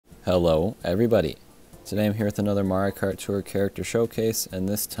Hello everybody! Today I'm here with another Mario Kart Tour character showcase, and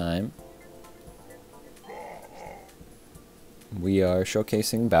this time we are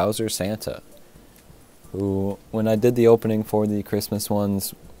showcasing Bowser Santa, who, when I did the opening for the Christmas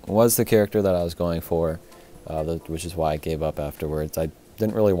ones, was the character that I was going for, which is why I gave up afterwards. I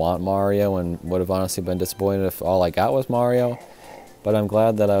didn't really want Mario and would have honestly been disappointed if all I got was Mario, but I'm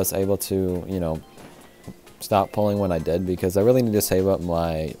glad that I was able to, stop pulling when I did, because I really need to save up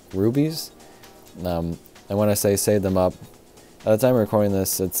my rubies. And when I say save them up, at the time of recording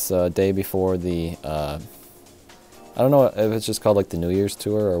this, it's a day before the, I don't know if it's just called like the New Year's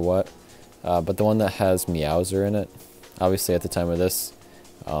tour or what, but the one that has Meowser in it. Obviously at the time of this,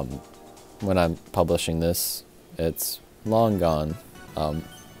 when I'm publishing this, it's long gone,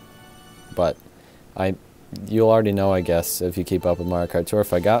 but you'll already know, I guess, if you keep up with Mario Kart Tour,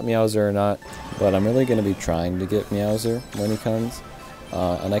 if I got Meowser or not, but I'm really going to be trying to get Meowser when he comes,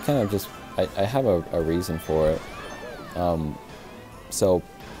 and I kind of just, I have a reason for it. So,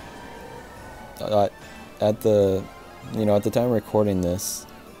 at the time of recording this,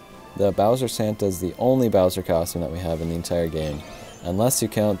 the Bowser Santa is the only Bowser costume that we have in the entire game, unless you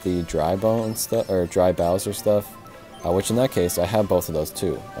count the Dry Bone stuff, or Dry Bowser stuff, which in that case, I have both of those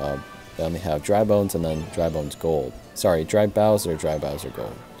too. I only have Dry Bones and then Dry Bones Gold. Sorry, Dry Bowser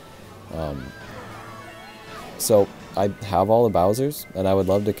Gold. So I have all the Bowsers, and I would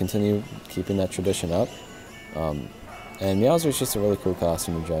love to continue keeping that tradition up. And Meowser is just a really cool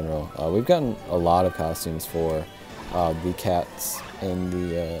costume in general. We've gotten a lot of costumes for the cats in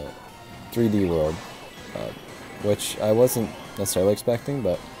the 3D world, which I wasn't necessarily expecting,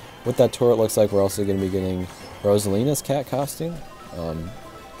 but with that tour it looks like we're also going to be getting Rosalina's cat costume.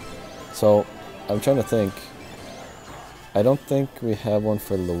 So, I'm trying to think. I don't think we have one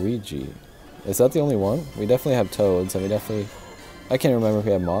for Luigi. Is that the only one? We definitely have Toads, and I can't remember if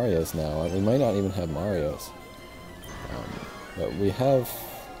we have Marios now. We might not even have Marios. But we have,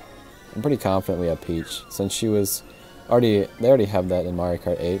 I'm pretty confident we have Peach, since they already have that in Mario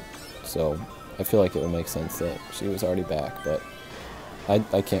Kart 8, so I feel like it would make sense that she was already back, but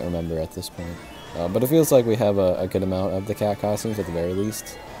I can't remember at this point. But it feels like we have a good amount of the cat costumes at the very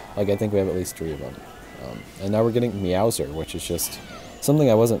least. Like, I think we have at least 3 of them. And now we're getting Meowser, which is just something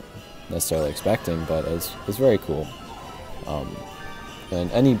I wasn't necessarily expecting, but is very cool.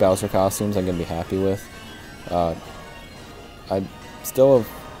 And any Bowser costumes I'm going to be happy with. I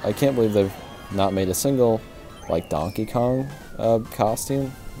can't believe they've not made a single, like, Donkey Kong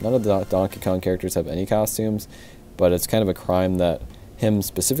costume. None of the Donkey Kong characters have any costumes, but it's kind of a crime that him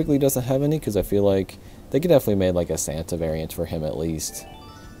specifically doesn't have any, because I feel like they could definitely made, like, a Santa variant for him at least.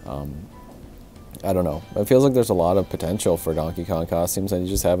 I don't know. It feels like there's a lot of potential for Donkey Kong costumes, and you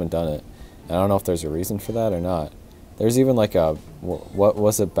just haven't done it. And I don't know if there's a reason for that or not. There's even like what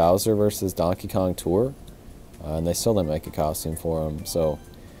was it, Bowser versus Donkey Kong tour? And they still didn't make a costume for him, so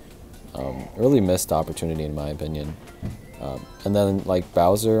really missed opportunity in my opinion. And then like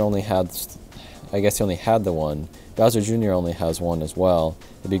Bowser only had, I guess he only had the one. Bowser Jr. only has one as well.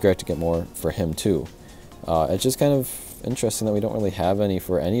 It'd be great to get more for him too. It's just kind of interesting that we don't really have any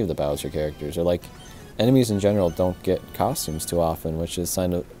for any of the Bowser characters, or like enemies in general don't get costumes too often, which is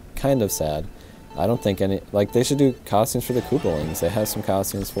kind of sad. I don't think they should do costumes for the Koopalings. They have some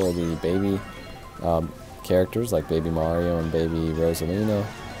costumes for the baby characters like Baby Mario and Baby Rosalina,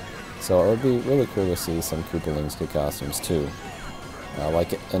 so it would be really cool to see some Koopalings get costumes too.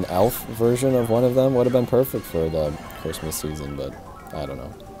 Like an elf version of one of them would have been perfect for the Christmas season, but I don't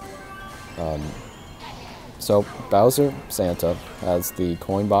know. So Bowser Santa has the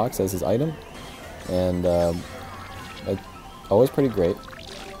coin box as his item, and it's always pretty great.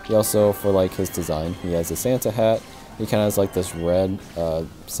 He also, for like his design, he has a Santa hat. He kind of has like this red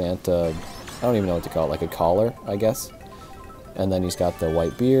Santa, I don't even know what to call it, like a collar, I guess. And then he's got the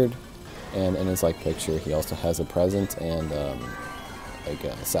white beard, and in his like picture, he also has a present and like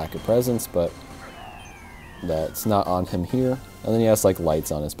a sack of presents, but that's not on him here. And then he has like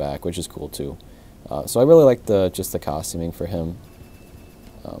lights on his back, which is cool too. So I really like just the costuming for him.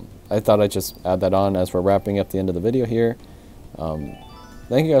 I thought I'd just add that on as we're wrapping up the end of the video here.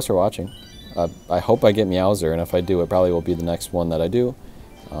 Thank you guys for watching. I hope I get Meowser, and if I do, it probably will be the next one that I do.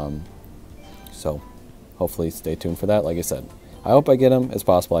 So hopefully stay tuned for that. Like I said, I hope I get him. It's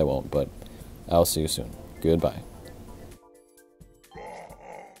possible I won't, but I'll see you soon. Goodbye.